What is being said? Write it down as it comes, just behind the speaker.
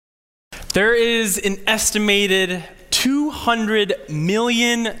There is an estimated 200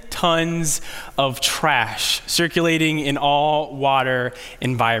 million tons of trash circulating in all water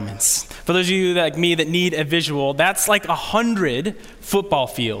environments. For those of you like me that need a visual, that's like 100 football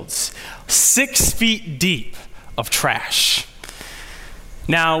fields, 6 feet deep of trash.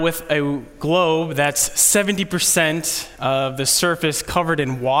 Now, with a globe that's 70% of the surface covered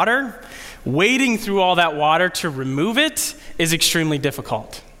in water, wading through all that water to remove it is extremely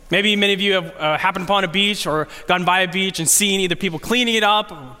difficult. Maybe many of you have happened upon a beach or gone by a beach and seen either people cleaning it up,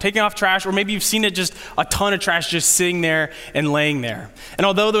 or taking off trash, or maybe you've seen it just a ton of trash just sitting there and laying there. And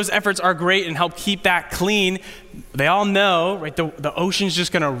although those efforts are great and help keep that clean, they all know, right, the ocean's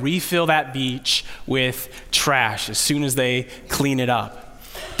just going to refill that beach with trash as soon as they clean it up.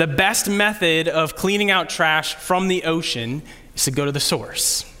 The best method of cleaning out trash from the ocean is to go to the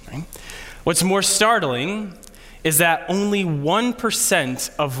source. Right? What's more startling is that only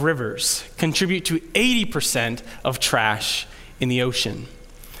 1% of rivers contribute to 80% of trash in the ocean.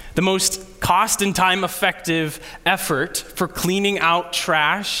 The most cost and time effective effort for cleaning out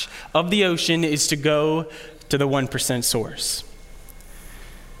trash of the ocean is to go to the 1% source.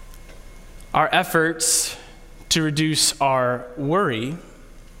 Our efforts to reduce our worry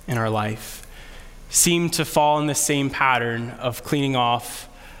in our life seem to fall in the same pattern of cleaning off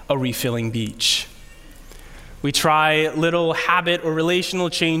a refilling beach. We try little habit or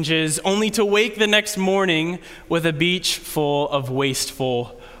relational changes only to wake the next morning with a beach full of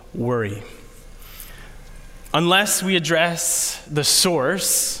wasteful worry. Unless we address the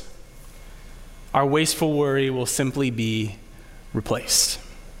source, our wasteful worry will simply be replaced.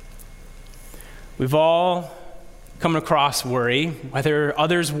 We've all come across worry, whether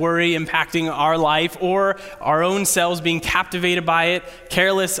others' worry impacting our life or our own selves being captivated by it,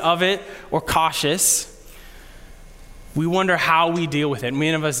 careless of it, or cautious. We wonder how we deal with it. Many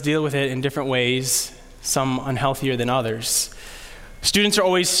of us deal with it in different ways, some unhealthier than others. Students are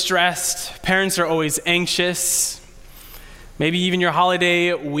always stressed. Parents are always anxious. Maybe even your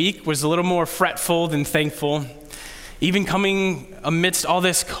holiday week was a little more fretful than thankful. Even coming amidst all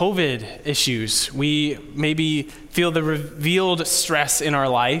this COVID issues, we maybe feel the revealed stress in our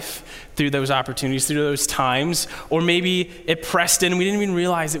life through those opportunities, through those times, or maybe it pressed in and we didn't even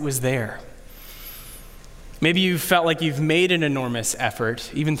realize it was there. Maybe you felt like you've made an enormous effort,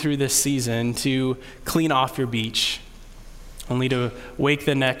 even through this season, to clean off your beach, only to wake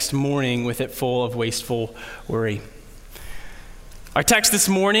the next morning with it full of wasteful worry. Our text this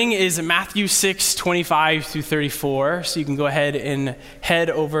morning is Matthew 6:25 through 34, so you can go ahead and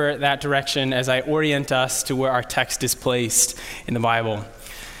head over that direction as I orient us to where our text is placed in the Bible.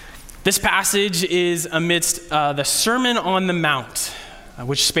 This passage is amidst the Sermon on the Mount,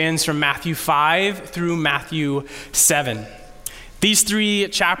 which spans from Matthew 5 through Matthew 7. These 3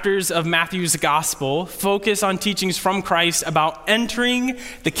 chapters of Matthew's gospel focus on teachings from Christ about entering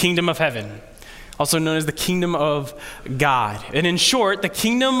the kingdom of heaven, also known as the kingdom of God. And in short, the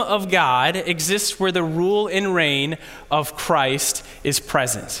kingdom of God exists where the rule and reign of Christ is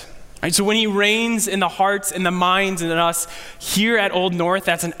present. Right, so when he reigns in the hearts and the minds and in us here at Old North,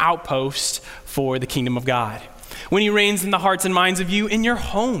 that's an outpost for the kingdom of God. When he reigns in the hearts and minds of you in your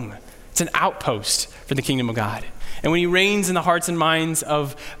home, it's an outpost for the kingdom of God. And when he reigns in the hearts and minds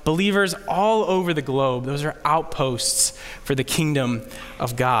of believers all over the globe, those are outposts for the kingdom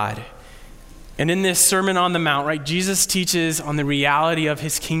of God. And in this Sermon on the Mount, right, Jesus teaches on the reality of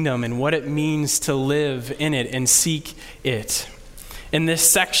his kingdom and what it means to live in it and seek it. In this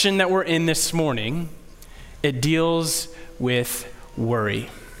section that we're in this morning, it deals with worry.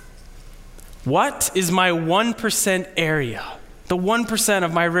 What is my 1% area, the 1%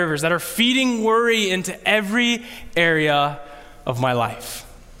 of my rivers that are feeding worry into every area of my life?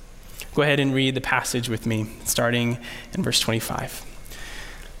 Go ahead and read the passage with me, starting in verse 25.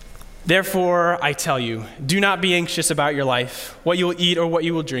 Therefore, I tell you, do not be anxious about your life, what you will eat or what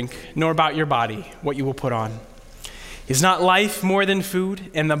you will drink, nor about your body, what you will put on. Is not life more than food,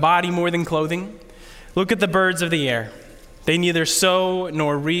 and the body more than clothing? Look at the birds of the air. They neither sow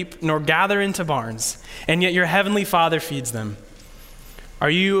nor reap nor gather into barns, and yet your heavenly Father feeds them. Are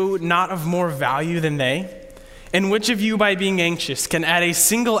you not of more value than they? And which of you, by being anxious, can add a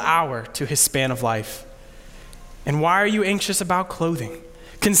single hour to his span of life? And why are you anxious about clothing?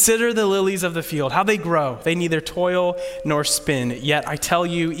 Consider the lilies of the field, how they grow. They neither toil nor spin. Yet I tell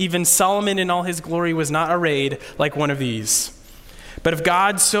you, even Solomon in all his glory was not arrayed like one of these. But if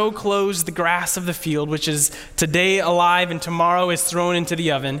God so clothes the grass of the field, which is today alive and tomorrow is thrown into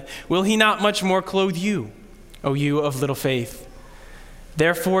the oven, will he not much more clothe you, O you of little faith?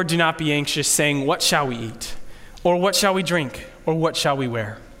 Therefore do not be anxious, saying, what shall we eat? Or what shall we drink? Or what shall we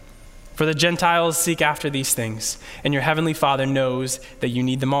wear? For the Gentiles seek after these things, and your heavenly Father knows that you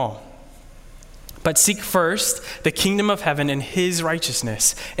need them all. But seek first the kingdom of heaven and his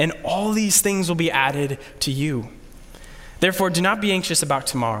righteousness, and all these things will be added to you. Therefore, do not be anxious about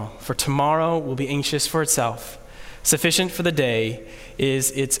tomorrow, for tomorrow will be anxious for itself. Sufficient for the day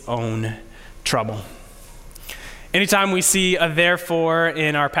is its own trouble. Anytime we see a therefore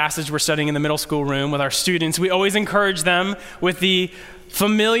in our passage we're studying in the middle school room with our students, we always encourage them with the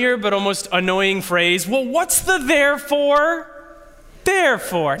familiar but almost annoying phrase, well, what's the therefore?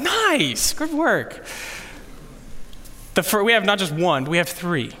 Therefore. Nice. Good work. We have not just one, but we have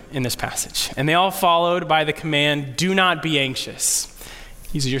three in this passage. And they all followed by the command, do not be anxious.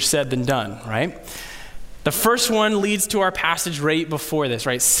 Easier said than done, right? The first one leads to our passage right before this,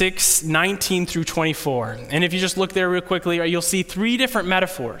 right? 6:19 through 24. And if you just look there real quickly, right, you'll see three different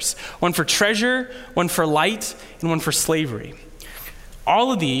metaphors. One for treasure, one for light, and one for slavery.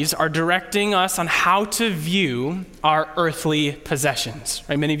 All of these are directing us on how to view our earthly possessions,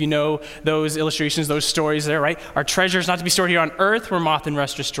 right? Many of you know those illustrations, those stories there, right? Our treasure is not to be stored here on earth where moth and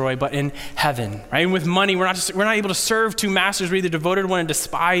rust destroy, but in heaven, right? And with money, we're not able to serve two masters. We're either devoted one and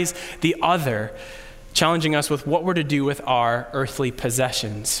despise the other, challenging us with what we're to do with our earthly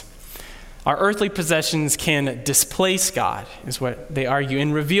possessions. Our earthly possessions can displace God, is what they argue,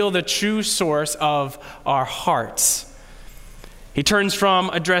 and reveal the true source of our hearts. He turns from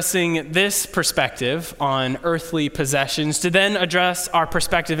addressing this perspective on earthly possessions to then address our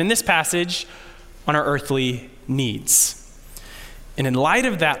perspective in this passage on our earthly needs. And in light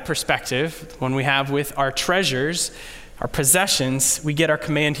of that perspective, when we have with our treasures, our possessions, we get our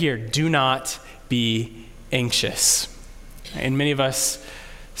command here, do not be anxious. And many of us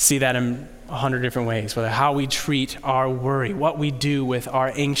see that in 100 different ways, whether how we treat our worry, what we do with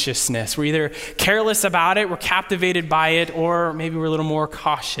our anxiousness. We're either careless about it, we're captivated by it, or maybe we're a little more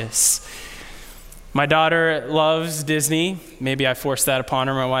cautious. My daughter loves Disney. Maybe I forced that upon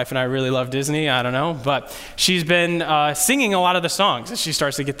her. My wife and I really love Disney. I don't know. But she's been singing a lot of the songs as she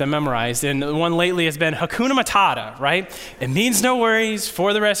starts to get them memorized. And the one lately has been Hakuna Matata, right? It means no worries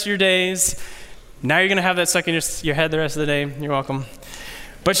for the rest of your days. Now you're going to have that stuck in your head the rest of the day. You're welcome.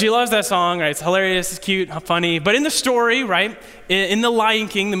 But she loves that song, right? It's hilarious, it's cute, funny. But in the story, right, in The Lion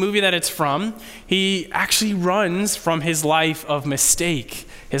King, the movie that it's from, he actually runs from his life of mistake,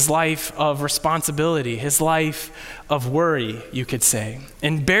 his life of responsibility, his life of worry, you could say,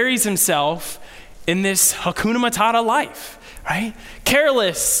 and buries himself in this Hakuna Matata life, right?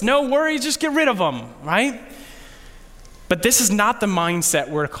 Careless, no worries, just get rid of them, right? But this is not the mindset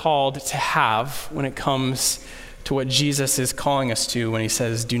we're called to have when it comes to what Jesus is calling us to when he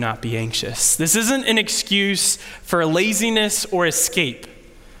says, do not be anxious. This isn't an excuse for laziness or escape.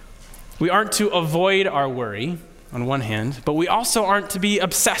 We aren't to avoid our worry on one hand, but we also aren't to be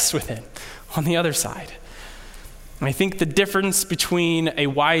obsessed with it on the other side. And I think the difference between a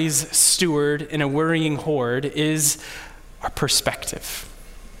wise steward and a worrying hoard is our perspective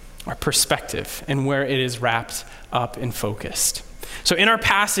and where it is wrapped up and focused. So in our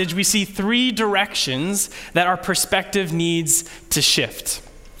passage, we see three directions that our perspective needs to shift.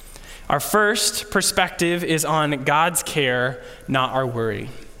 Our first perspective is on God's care, not our worry.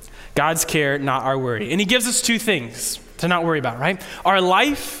 God's care, not our worry. And he gives us two things to not worry about, right? Our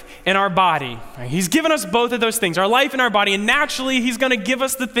life and our body. Right? He's given us both of those things, our life and our body. And naturally, he's going to give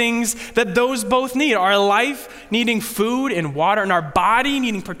us the things that those both need. Our life needing food and water, and our body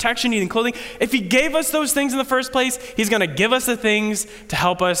needing protection, needing clothing. If he gave us those things in the first place, he's going to give us the things to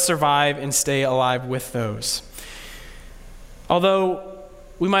help us survive and stay alive with those. Although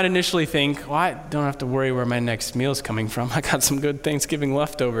we might initially think, well, I don't have to worry where my next meal is coming from. I got some good Thanksgiving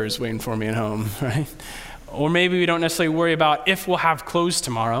leftovers waiting for me at home, right? Or maybe we don't necessarily worry about if we'll have clothes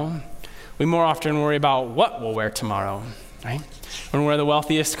tomorrow. We more often worry about what we'll wear tomorrow, right? When we're the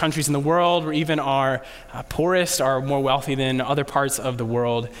wealthiest countries in the world, or even our poorest are more wealthy than other parts of the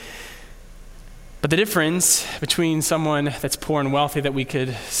world. But the difference between someone that's poor and wealthy that we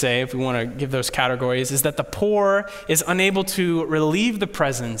could say, if we want to give those categories, is that the poor is unable to relieve the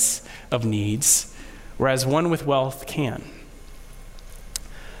presence of needs, whereas one with wealth can.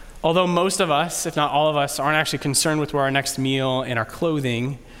 Although most of us, if not all of us, aren't actually concerned with where our next meal and our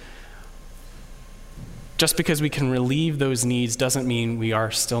clothing, just because we can relieve those needs doesn't mean we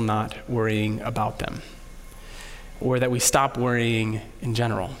are still not worrying about them, or that we stop worrying in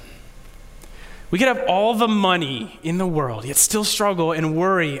general. We could have all the money in the world, yet still struggle and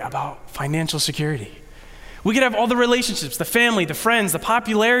worry about financial security. We could have all the relationships, the family, the friends, the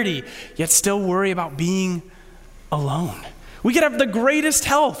popularity, yet still worry about being alone. We could have the greatest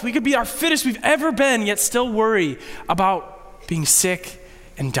health. We could be our fittest we've ever been, yet still worry about being sick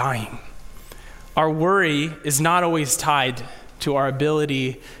and dying. Our worry is not always tied to our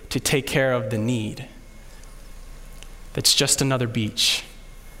ability to take care of the need. That's just another beach.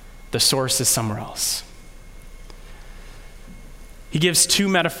 The source is somewhere else. He gives two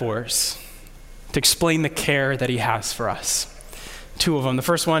metaphors to explain the care that he has for us. Two of them. The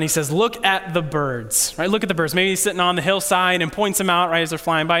first one, he says, look at the birds, right? Look at the birds. Maybe he's sitting on the hillside and points them out, right, as they're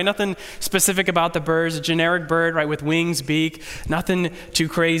flying by. Nothing specific about the birds, a generic bird, right, with wings, beak, nothing too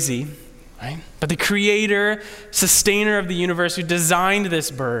crazy, right? But the creator, sustainer of the universe who designed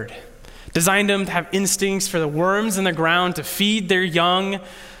this bird, designed them to have instincts for the worms in the ground, to feed their young,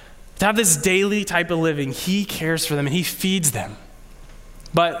 to have this daily type of living. He cares for them and he feeds them.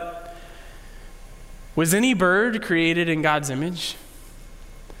 But was any bird created in God's image?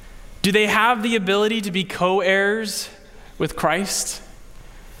 Do they have the ability to be co-heirs with Christ?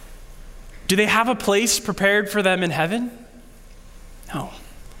 Do they have a place prepared for them in heaven? No.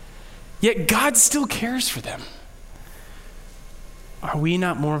 Yet God still cares for them. Are we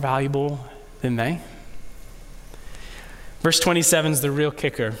not more valuable than they? Verse 27 is the real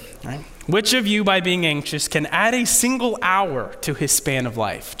kicker, right? Which of you, by being anxious, can add a single hour to his span of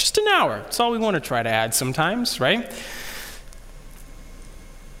life? Just an hour. That's all we want to try to add sometimes, right?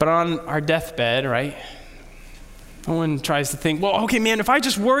 But on our deathbed, right, no one tries to think, well, okay, man, if I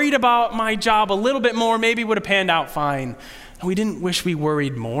just worried about my job a little bit more, maybe it would have panned out fine. And we didn't wish we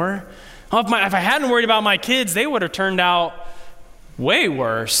worried more. Well, if I hadn't worried about my kids, they would have turned out way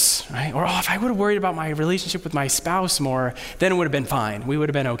worse, right? Or if I would have worried about my relationship with my spouse more, then it would have been fine. We would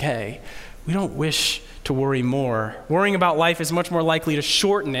have been okay. We don't wish to worry more. Worrying about life is much more likely to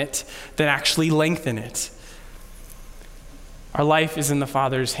shorten it than actually lengthen it. Our life is in the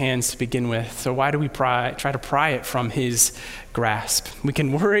Father's hands to begin with, so why do we try to pry it from his grasp? We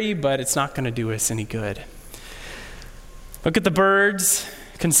can worry, but it's not going to do us any good. Look at the birds,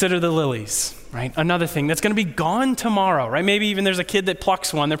 consider the lilies. Right? Another thing that's going to be gone tomorrow, right? Maybe even there's a kid that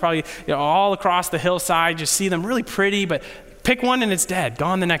plucks one. They're probably all across the hillside. You see them really pretty, but pick one and it's dead,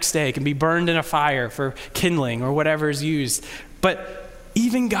 gone the next day. It can be burned in a fire for kindling or whatever is used. But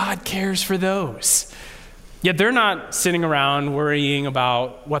even God cares for those. Yet they're not sitting around worrying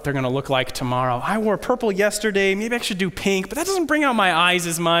about what they're going to look like tomorrow. I wore purple yesterday. Maybe I should do pink, but that doesn't bring out my eyes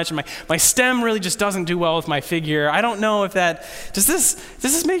as much. My stem really just doesn't do well with my figure. I don't know if that, does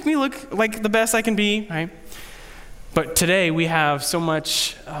this make me look like the best I can be, right? But today we have so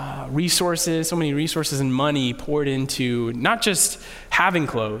much resources, so many resources and money poured into not just having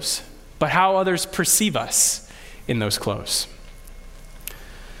clothes, but how others perceive us in those clothes.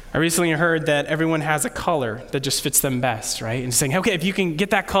 I recently heard that everyone has a color that just fits them best, right? And saying, okay, if you can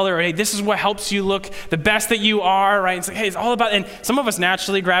get that color, or hey, this is what helps you look the best that you are, right? And say, hey, it's all about, and some of us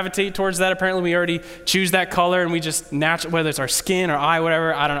naturally gravitate towards that. Apparently we already choose that color and we just whether it's our skin or eye,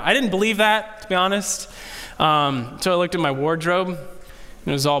 whatever, I don't know. I didn't believe that, to be honest. So I looked at my wardrobe and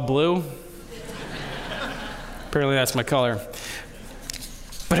it was all blue. Apparently that's my color.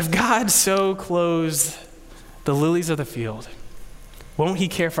 But if God so clothes the lilies of the field, won't he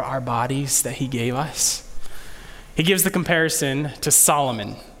care for our bodies that he gave us? He gives the comparison to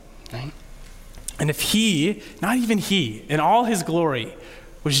Solomon, right? And if he, not even he, in all his glory,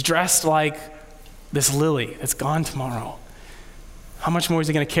 was dressed like this lily that's gone tomorrow, how much more is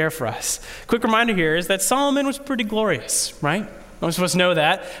he going to care for us? Quick reminder here is that Solomon was pretty glorious, right? Most of us know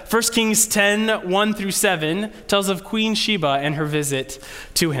that. 1 Kings 10, 1 through 7 tells of Queen Sheba and her visit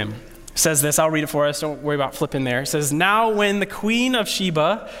to him. It says this, I'll read it for us, don't worry about flipping there. It says, now when the queen of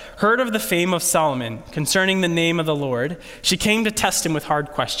Sheba heard of the fame of Solomon concerning the name of the Lord, she came to test him with hard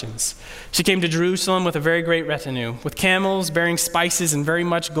questions. She came to Jerusalem with a very great retinue, with camels bearing spices and very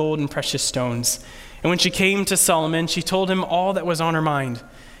much gold and precious stones. And when she came to Solomon, she told him all that was on her mind.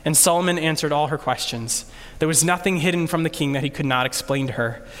 And Solomon answered all her questions. There was nothing hidden from the king that he could not explain to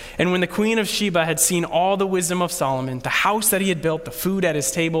her. And when the queen of Sheba had seen all the wisdom of Solomon, the house that he had built, the food at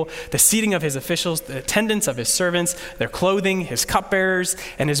his table, the seating of his officials, the attendance of his servants, their clothing, his cupbearers,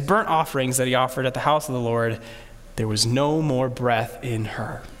 and his burnt offerings that he offered at the house of the Lord, there was no more breath in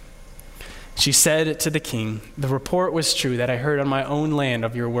her. She said to the king, the report was true that I heard on my own land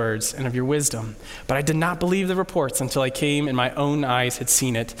of your words and of your wisdom. But I did not believe the reports until I came and my own eyes had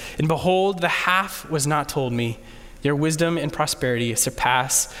seen it. And behold, the half was not told me. Your wisdom and prosperity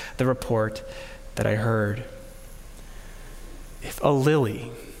surpass the report that I heard. If a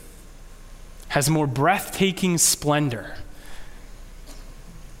lily has more breathtaking splendor,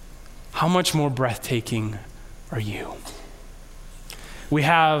 how much more breathtaking are you? We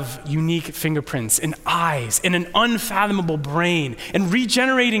have unique fingerprints and eyes and an unfathomable brain and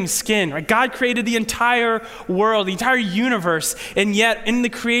regenerating skin. Right? God created the entire world, the entire universe, and yet in the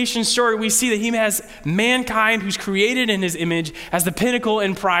creation story, we see that he has mankind who's created in his image as the pinnacle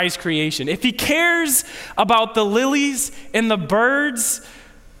and prize creation. If he cares about the lilies and the birds,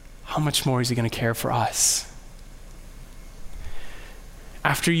 how much more is he going to care for us?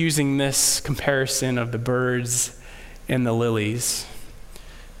 After using this comparison of the birds and the lilies,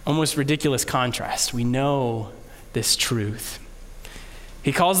 almost ridiculous contrast, we know this truth.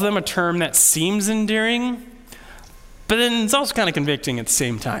 He calls them a term that seems endearing, but then it's also kind of convicting at the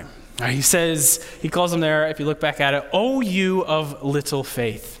same time. He calls them there, if you look back at it, "O you of little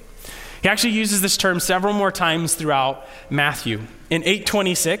faith." He actually uses this term several more times throughout Matthew. In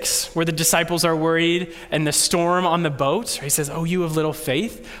 8:26, where the disciples are worried and the storm on the boat, he says, "Oh, you of little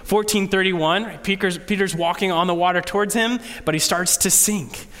faith." 14:31, Peter's walking on the water towards him, but he starts to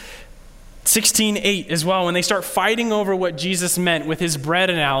sink. 16:8 as well, when they start fighting over what Jesus meant with his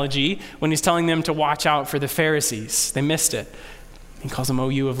bread analogy, when he's telling them to watch out for the Pharisees. They missed it. He calls them, "Oh,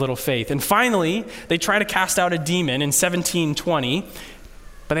 you of little faith." And finally, they try to cast out a demon in 17:20,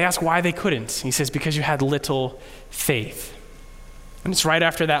 but they ask why they couldn't. He says, "Because you had little faith." And it's right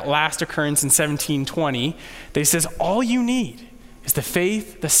after that last occurrence in 17:20, they says, all you need is the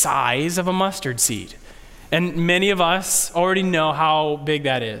faith the size of a mustard seed. And many of us already know how big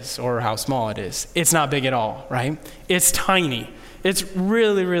that is or how small it is. It's not big at all, right? It's tiny. It's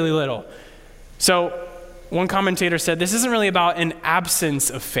really, really little. So one commentator said, this isn't really about an absence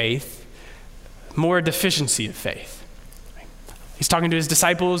of faith, more a deficiency of faith. He's talking to his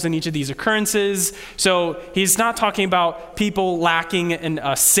disciples in each of these occurrences. So he's not talking about people lacking in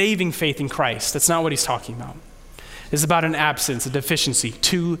saving faith in Christ. That's not what he's talking about. It's about an absence, a deficiency,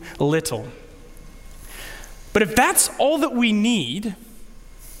 too little. But if that's all that we need,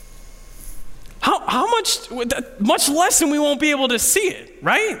 how much less than we won't be able to see it,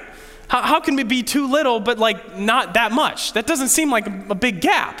 right? How can it be too little but like not that much? That doesn't seem like a big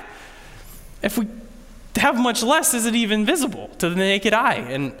gap. If we have much less, is it even visible to the naked eye?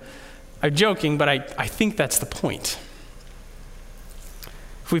 And I'm joking, but I think that's the point.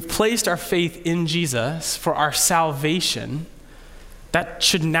 If we've placed our faith in Jesus for our salvation, that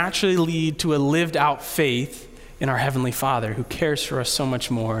should naturally lead to a lived out faith in our Heavenly Father who cares for us so much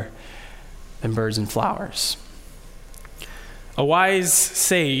more than birds and flowers. A wise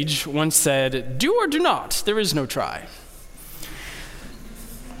sage once said, "Do or do not, there is no try."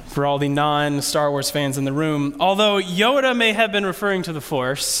 For all the non-Star Wars fans in the room, although Yoda may have been referring to the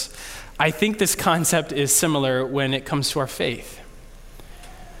Force, I think this concept is similar when it comes to our faith.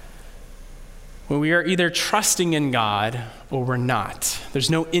 When we are either trusting in God or we're not. There's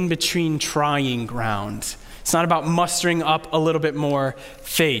no in-between trying ground. It's not about mustering up a little bit more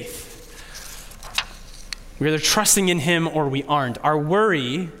faith. We're either trusting in him or we aren't. Our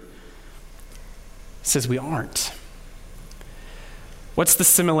worry says we aren't. What's the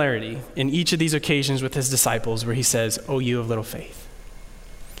similarity in each of these occasions with his disciples where he says, "Oh, you of little faith"?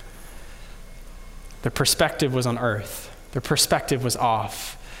 Their perspective was on earth. Their perspective was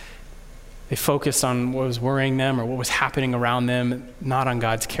off. They focused on what was worrying them or what was happening around them, not on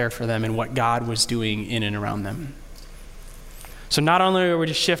God's care for them and what God was doing in and around them. So not only are we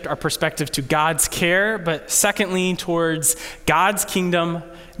to shift our perspective to God's care, but secondly, towards God's kingdom,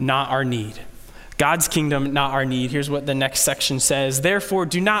 not our need. God's kingdom, not our need. Here's what the next section says. "Therefore,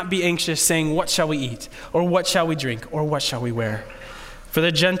 do not be anxious, saying, 'What shall we eat? Or what shall we drink? Or what shall we wear?' For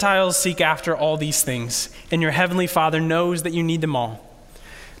the Gentiles seek after all these things, and your heavenly Father knows that you need them all.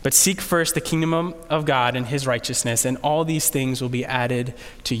 But seek first the kingdom of God and his righteousness, and all these things will be added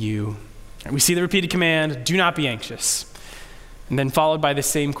to you." And we see the repeated command, do not be anxious. And then followed by the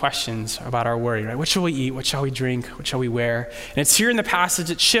same questions about our worry, right? What shall we eat? What shall we drink? What shall we wear? And it's here in the passage,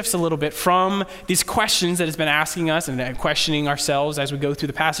 it shifts a little bit from these questions that it's been asking us and questioning ourselves as we go through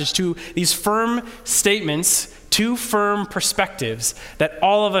the passage to these firm statements, two firm perspectives that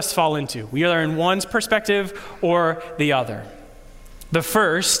all of us fall into. We are in one's perspective or the other. The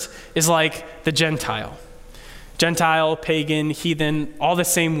first is like the Gentile. Gentile, pagan, heathen, all the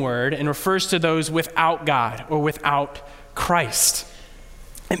same word, and refers to those without God or without Christ.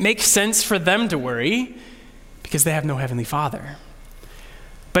 It makes sense for them to worry because they have no heavenly Father.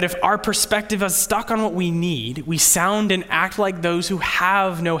 But if our perspective is stuck on what we need, we sound and act like those who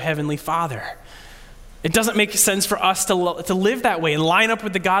have no heavenly Father. It doesn't make sense for us to live that way and line up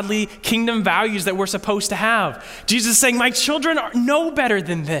with the godly kingdom values that we're supposed to have. Jesus is saying, my children know better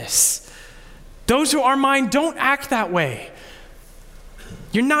than this. Those who are mine don't act that way.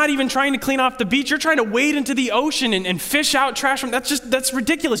 You're not even trying to clean off the beach. You're trying to wade into the ocean and fish out trash from. That's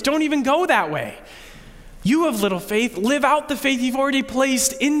ridiculous. Don't even go that way. You have little faith. Live out the faith you've already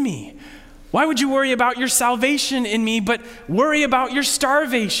placed in me. Why would you worry about your salvation in me, but worry about your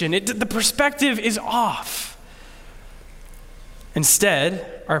starvation? The perspective is off.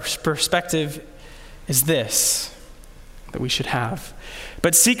 Instead, our perspective is this, that we should have.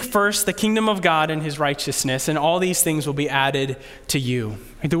 But seek first the kingdom of God and his righteousness, and all these things will be added to you.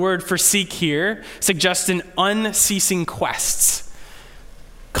 The word for seek here suggests an unceasing quest,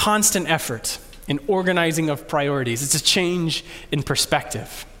 constant effort, an organizing of priorities. It's a change in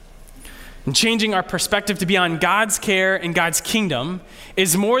perspective. And changing our perspective to be on God's care and God's kingdom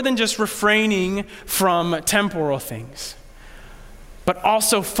is more than just refraining from temporal things, but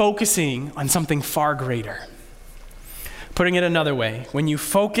also focusing on something far greater. Putting it another way, when you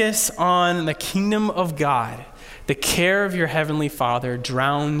focus on the kingdom of God, the care of your heavenly Father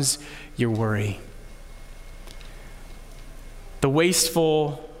drowns your worry. The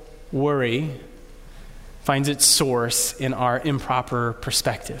wasteful worry finds its source in our improper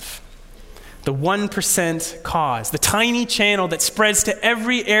perspective. The 1% cause, the tiny channel that spreads to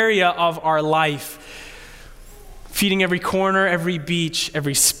every area of our life, feeding every corner, every beach,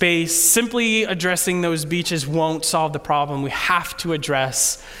 every space. Simply addressing those beaches won't solve the problem. We have to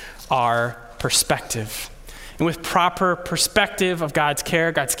address our perspective. And with proper perspective of God's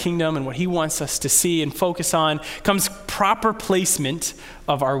care, God's kingdom, and what he wants us to see and focus on, comes proper placement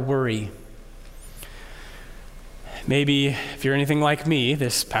of our worry. Maybe if you're anything like me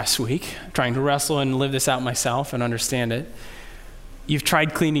this past week, trying to wrestle and live this out myself and understand it, you've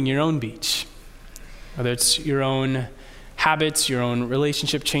tried cleaning your own beach. Whether it's your own habits, your own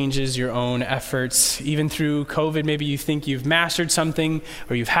relationship changes, your own efforts. Even through COVID, maybe you think you've mastered something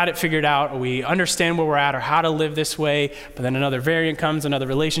or you've had it figured out or we understand where we're at or how to live this way, but then another variant comes, another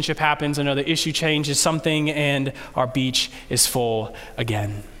relationship happens, another issue changes something, and our beach is full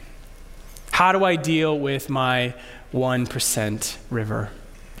again. How do I deal with my 1% river?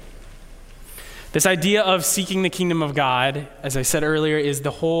 This idea of seeking the kingdom of God, as I said earlier, is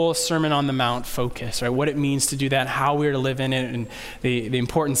the whole Sermon on the Mount focus, right? What it means to do that, how we're to live in it, and the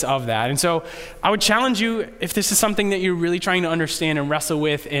importance of that. And so I would challenge you, if this is something that you're really trying to understand and wrestle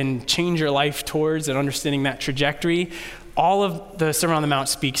with and change your life towards and understanding that trajectory, all of the Sermon on the Mount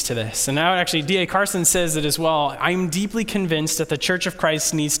speaks to this. And now actually, D.A. Carson says it as well. I'm deeply convinced that the Church of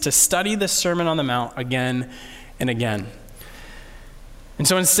Christ needs to study the Sermon on the Mount again and again. And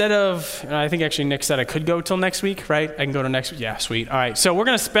so instead of, I think actually Nick said I could go till next week, right? I can go to next week. Yeah, sweet. All right. So we're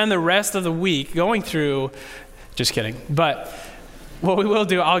going to spend the rest of the week going through, just kidding. But what we will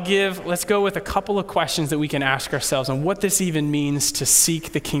do, let's go with a couple of questions that we can ask ourselves on what this even means to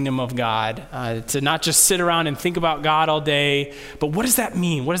seek the kingdom of God, to not just sit around and think about God all day, but what does that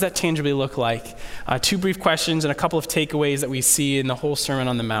mean? What does that tangibly look like? Two brief questions and a couple of takeaways that we see in the whole Sermon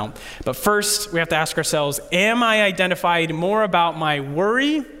on the Mount. But first, we have to ask ourselves, am I identified more about my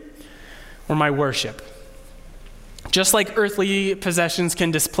worry or my worship? Just like earthly possessions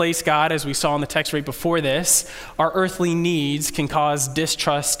can displace God, as we saw in the text right before this, our earthly needs can cause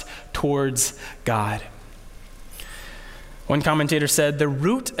distrust towards God. One commentator said, the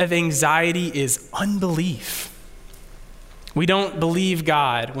root of anxiety is unbelief. We don't believe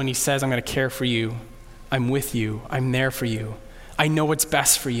God when he says, I'm going to care for you, I'm with you, I'm there for you, I know what's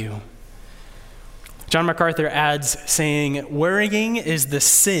best for you. John MacArthur adds, saying, worrying is the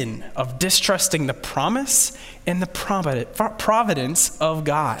sin of distrusting the promise and the providence of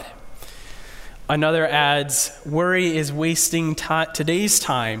God. Another adds, worry is wasting today's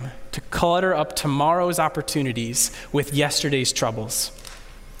time to clutter up tomorrow's opportunities with yesterday's troubles.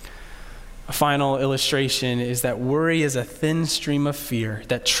 A final illustration is that worry is a thin stream of fear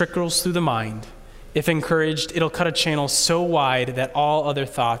that trickles through the mind. If encouraged, it'll cut a channel so wide that all other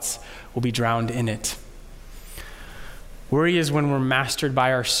thoughts will be drowned in it. Worry is when we're mastered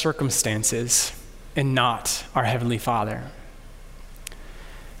by our circumstances and not our Heavenly Father.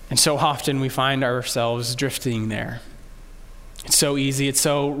 And so often we find ourselves drifting there. It's so easy, it's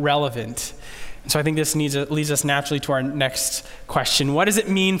so relevant. And so I think this leads us naturally to our next question. What does it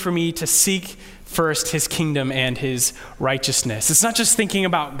mean for me to seek first his kingdom and his righteousness? It's not just thinking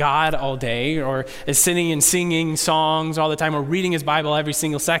about God all day or sitting and singing songs all the time or reading his Bible every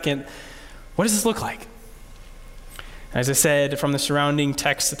single second. What does this look like? As I said, from the surrounding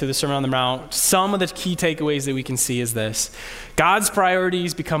text through the Sermon on the Mount, some of the key takeaways that we can see is this. God's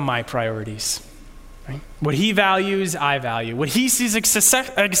priorities become my priorities. Right? What he values, I value. What he sees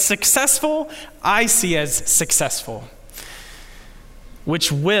as successful, I see as successful.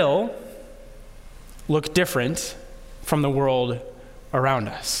 Which will look different from the world around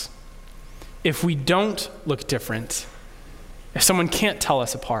us. If we don't look different, if someone can't tell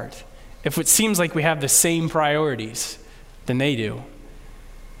us apart, if it seems like we have the same priorities than they do,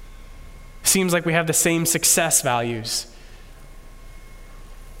 seems like we have the same success values,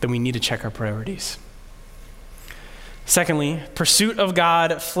 then we need to check our priorities. Secondly, pursuit of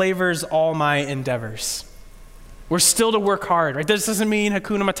God flavors all my endeavors. We're still to work hard, right? This doesn't mean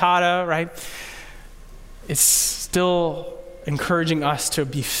Hakuna Matata, right? It's still encouraging us to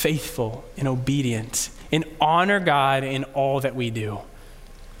be faithful and obedient and honor God in all that we do.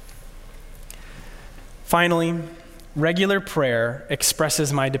 Finally, regular prayer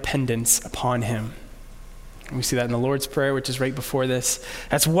expresses my dependence upon him. And we see that in the Lord's Prayer, which is right before this.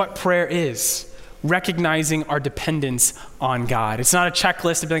 That's what prayer is, recognizing our dependence on God. It's not a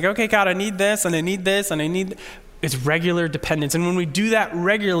checklist to be like, okay, God, I need this, and I need this, and I need... It's regular dependence. And when we do that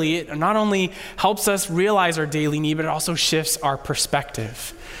regularly, it not only helps us realize our daily need, but it also shifts our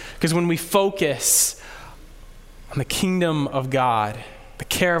perspective. Because when we focus on the kingdom of God, the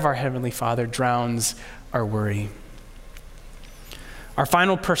care of our Heavenly Father drowns our worry. Our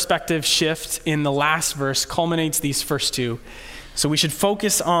final perspective shift in the last verse culminates these first two. So we should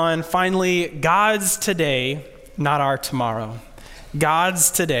focus on, finally, God's today, not our tomorrow.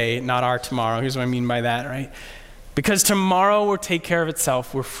 God's today, not our tomorrow. Here's what I mean by that, right? Because tomorrow will take care of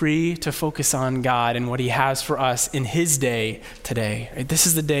itself. We're free to focus on God and what he has for us in his day today. Right? This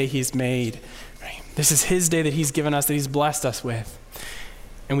is the day he's made. Right? This is his day that he's given us, that he's blessed us with.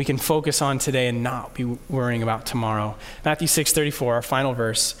 And we can focus on today and not be worrying about tomorrow. Matthew 6:34, our final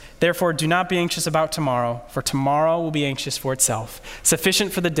verse. Therefore, do not be anxious about tomorrow, for tomorrow will be anxious for itself.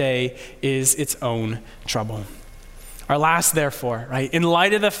 Sufficient for the day is its own trouble. Our last therefore, right? In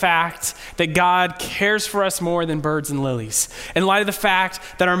light of the fact that God cares for us more than birds and lilies, in light of the fact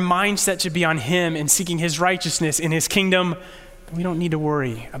that our mindset should be on him and seeking his righteousness in his kingdom, we don't need to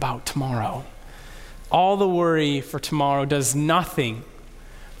worry about tomorrow. All the worry for tomorrow does nothing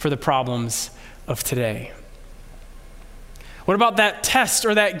for the problems of today. What about that test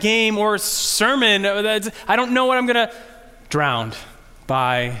or that game or sermon? I don't know what I'm going to drown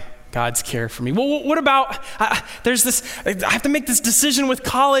by God's care for me. Well, what about, I have to make this decision with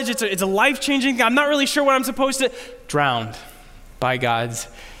college. It's a life-changing thing. I'm not really sure what I'm supposed to, drowned by God's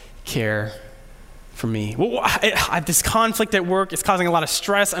care for me. Well, I have this conflict at work. It's causing a lot of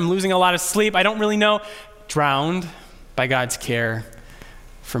stress. I'm losing a lot of sleep. I don't really know. Drowned by God's care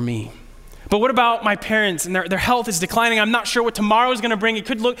for me. But what about my parents and their health is declining? I'm not sure what tomorrow is going to bring. It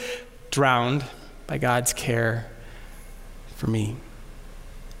could look drowned by God's care for me.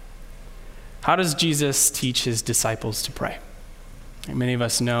 How does Jesus teach his disciples to pray? Many of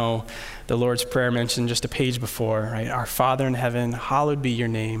us know the Lord's Prayer mentioned just a page before, right? Our Father in heaven, hallowed be your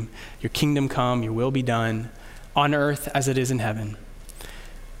name. Your kingdom come, your will be done on earth as it is in heaven.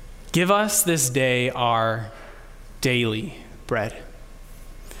 Give us this day our daily bread.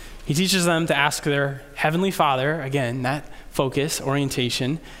 He teaches them to ask their Heavenly Father, again, that focus,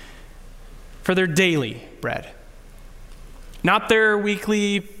 orientation, for their daily bread. Not their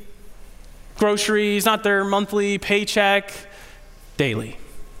weekly groceries, not their monthly paycheck, daily.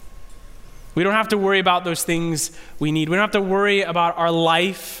 We don't have to worry about those things we need. We don't have to worry about our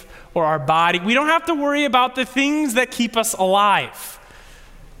life or our body. We don't have to worry about the things that keep us alive,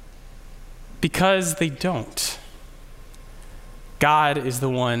 because they don't. God is the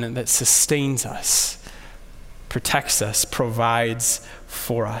one that sustains us, protects us, provides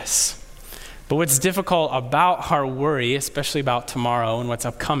for us. But what's difficult about our worry, especially about tomorrow and what's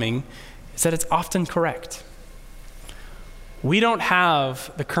upcoming, is that it's often correct. We don't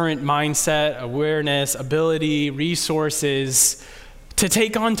have the current mindset, awareness, ability, resources to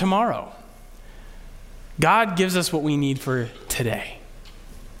take on tomorrow. God gives us what we need for today.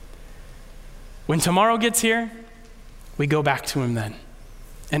 When tomorrow gets here, we go back to him then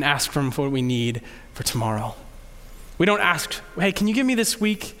and ask for him for what we need for tomorrow. We don't ask, hey, can you give me this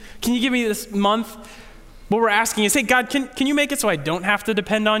week? Can you give me this month? What we're asking is, hey, God, can you make it so I don't have to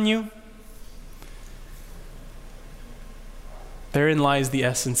depend on you? Therein lies the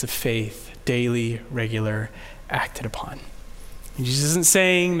essence of faith, daily, regular, acted upon. And Jesus isn't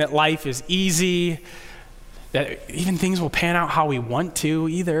saying that life is easy, that even things will pan out how we want to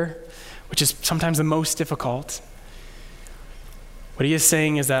either, which is sometimes the most difficult. What he is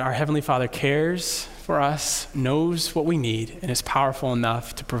saying is that our Heavenly Father cares for us, knows what we need, and is powerful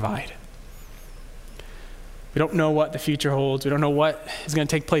enough to provide. We don't know what the future holds. We don't know what is going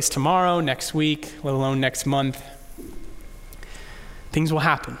to take place tomorrow, next week, let alone next month. Things will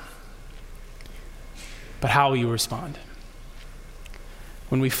happen. But how will you respond?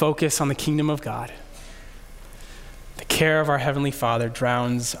 When we focus on the kingdom of God, The care of our Heavenly Father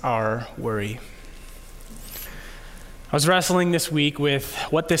drowns our worry. I was wrestling this week with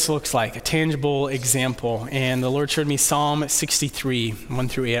what this looks like, a tangible example, and the Lord showed me Psalm 63, 1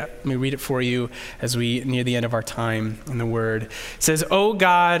 through 8. Let me read it for you as we near the end of our time in the Word. It says, "O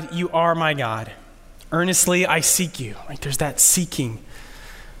God, you are my God. Earnestly I seek you." Like there's that seeking.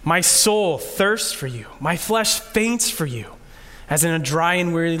 "My soul thirsts for you. My flesh faints for you, as in a dry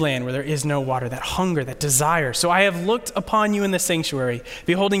and weary land where there is no water," that hunger, that desire. "So I have looked upon you in the sanctuary,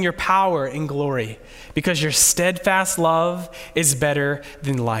 beholding your power and glory, because your steadfast love is better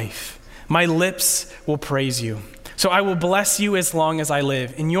than life. My lips will praise you. So I will bless you as long as I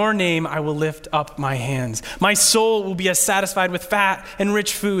live. In your name I will lift up my hands. My soul will be satisfied with fat and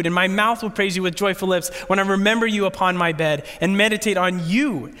rich food, and my mouth will praise you with joyful lips when I remember you upon my bed and meditate on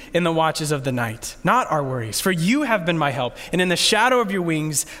you in the watches of the night." Not our worries, "For you have been my help, and in the shadow of your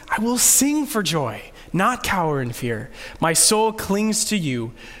wings I will sing for joy, not cower in fear. My soul clings to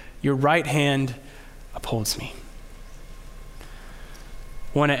you. Your right hand upholds me."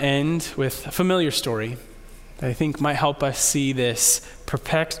 I want to end with a familiar story that I think might help us see this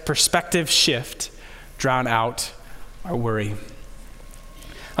perspective shift drown out our worry.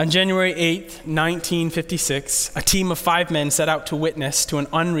 On January 8th, 1956, a team of 5 men set out to witness to an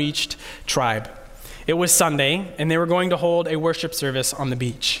unreached tribe. It was Sunday, and they were going to hold a worship service on the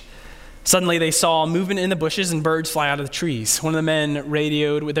beach. Suddenly, they saw movement in the bushes and birds fly out of the trees. One of the men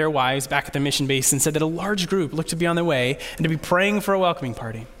radioed with their wives back at the mission base and said that a large group looked to be on their way and to be praying for a welcoming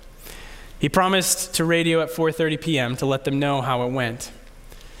party. He promised to radio at 4:30 p.m. to let them know how it went.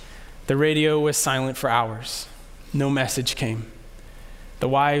 The radio was silent for hours. No message came. The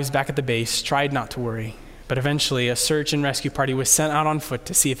wives back at the base tried not to worry, but eventually a search and rescue party was sent out on foot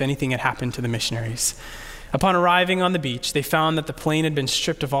to see if anything had happened to the missionaries. Upon arriving on the beach, they found that the plane had been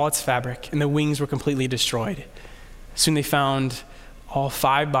stripped of all its fabric and the wings were completely destroyed. Soon they found all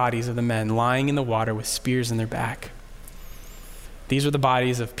 5 bodies of the men lying in the water with spears in their back. These were the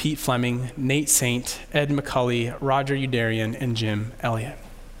bodies of Pete Fleming, Nate Saint, Ed McCulley, Roger Udarian, and Jim Elliott.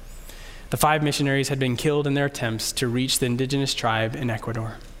 The 5 missionaries had been killed in their attempts to reach the indigenous tribe in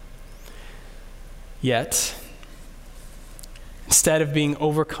Ecuador. Yet, instead of being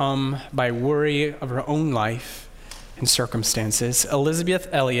overcome by worry of her own life and circumstances, Elizabeth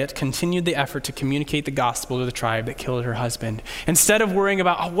Elliott continued the effort to communicate the gospel to the tribe that killed her husband. Instead of worrying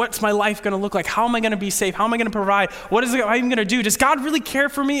about, what's my life going to look like? How am I going to be safe? How am I going to provide? What is I even going to do? Does God really care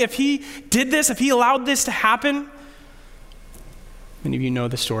for me if he did this, if he allowed this to happen? Many of you know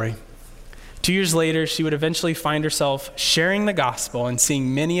the story. 2 years later, she would eventually find herself sharing the gospel and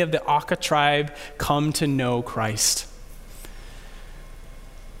seeing many of the Aka tribe come to know Christ.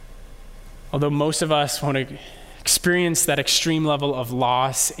 Although most of us want to experience that extreme level of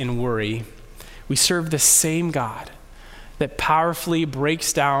loss and worry, we serve the same God that powerfully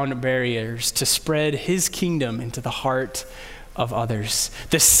breaks down barriers to spread his kingdom into the heart of others.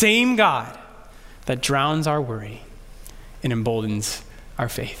 The same God that drowns our worry and emboldens our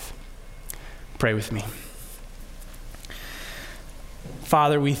faith. Pray with me.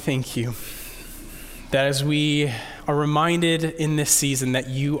 Father, we thank you that as we are reminded in this season that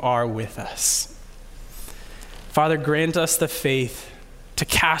you are with us. Father, grant us the faith to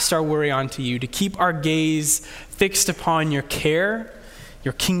cast our worry onto you, to keep our gaze fixed upon your care,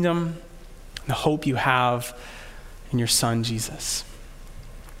 your kingdom, and the hope you have in your Son, Jesus.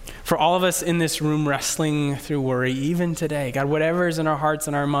 For all of us in this room wrestling through worry, even today, God, whatever is in our hearts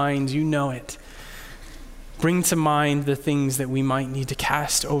and our minds, you know it. Bring to mind the things that we might need to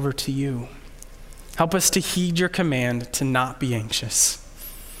cast over to you. Help us to heed your command to not be anxious.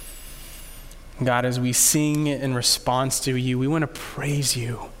 God, as we sing in response to you, we want to praise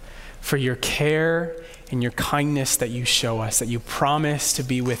you for your care and your kindness that you show us, that you promise to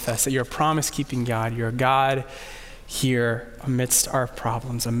be with us, that you're a promise-keeping God. You're a God here amidst our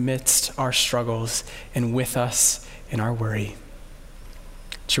problems, amidst our struggles, and with us in our worry.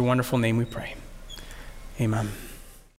 It's your wonderful name we pray. Amen.